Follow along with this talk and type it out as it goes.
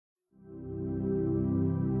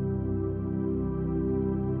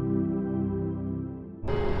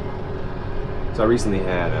So I recently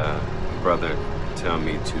had a brother tell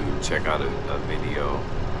me to check out a video.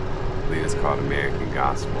 I believe it's called American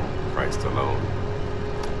Gospel, Christ Alone.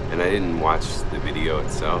 And I didn't watch the video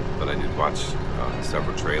itself, but I did watch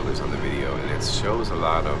several trailers on the video, and it shows a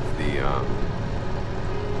lot of the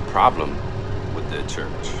problem with the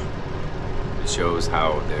church. It shows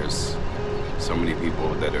how there's so many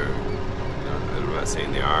people that are, I'm not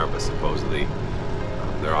saying they are, but supposedly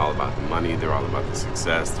they're all about the money, they're all about the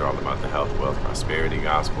success, they're all about the health, wealth, prosperity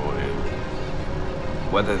gospel, and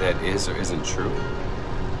whether that is or isn't true,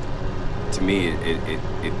 to me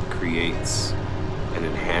it creates and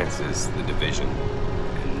enhances the division.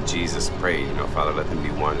 And Jesus prayed, Father, let them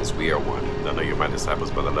be one as we are one. I know you're my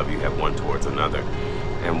disciples, but I love you, have one towards another.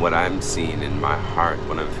 And what I'm seeing in my heart,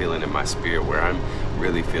 what I'm feeling in my spirit, where I'm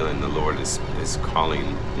really feeling the Lord is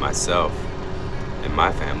calling myself and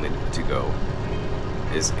my family to go,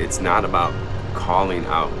 is it's not about calling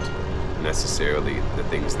out necessarily the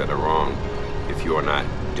things that are wrong if you're not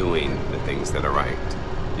doing the things that are right.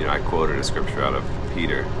 I quoted a scripture out of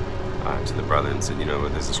Peter to the brother and said,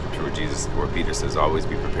 there's a scripture where Peter says, always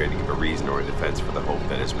be prepared to give a reason or a defense for the hope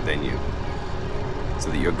that is within you, so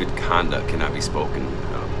that your good conduct cannot be spoken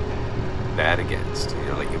bad against.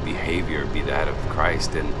 Let your behavior be that of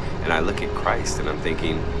Christ. And I look at Christ and I'm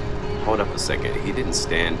thinking, hold up a second. He didn't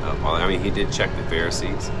stand up. I mean, he did check the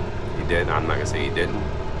Pharisees. He did. I'm not going to say he didn't.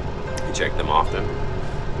 He checked them often,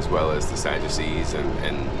 as well as the Sadducees and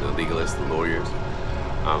the legalists, the lawyers.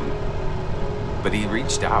 But he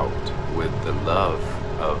reached out with the love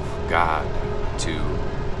of God to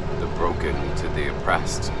the broken, to the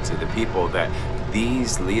oppressed, to the people that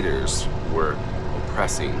these leaders were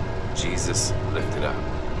oppressing. Jesus lifted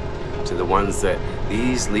up. To the ones that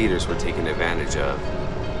these leaders were taking advantage of,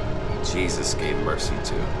 Jesus gave mercy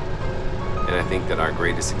to. And I think that our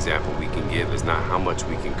greatest example we can give is not how much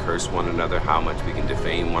we can curse one another, how much we can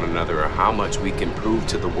defame one another, or how much we can prove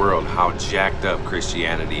to the world how jacked up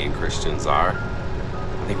Christianity and Christians are.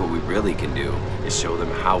 I think what we really can do is show them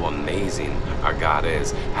how amazing our God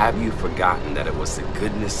is. Have you forgotten that it was the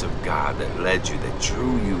goodness of God that led you, that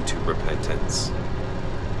drew you to repentance?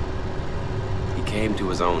 He came to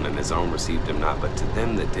his own, and his own received him not. But to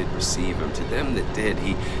them that did receive him, to them that did,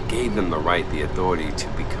 he gave them the right, the authority to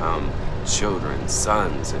become children,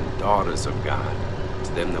 sons, and daughters of God,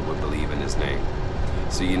 to them that would believe in his name.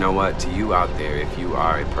 So you know what? To you out there, if you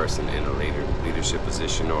are a person in a leadership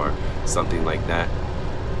position or something like that,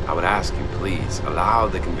 I would ask you, please allow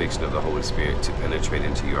the conviction of the Holy Spirit to penetrate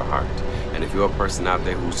into your heart. And if you're a person out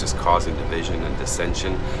there who's just causing division and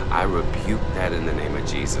dissension, I rebuke that in the name of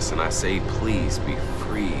Jesus. And I say, please be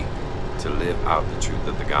free to live out the truth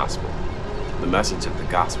of the gospel. The message of the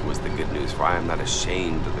gospel is the good news, for I am not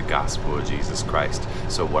ashamed of the gospel of Jesus Christ.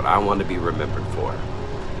 So what I want to be remembered for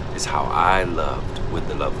is how I loved with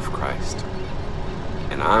the love of Christ.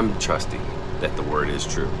 And I'm trusting that the word is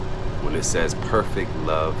true when it says perfect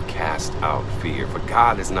love casts out fear. For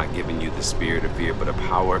God has not given you the spirit of fear, but of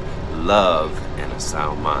power, love, and a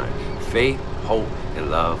sound mind. Faith, hope, and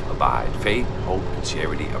love abide. Faith, hope, and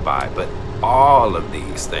charity abide. But all of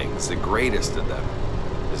these things, the greatest of them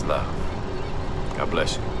is love. God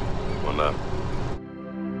bless you. One love.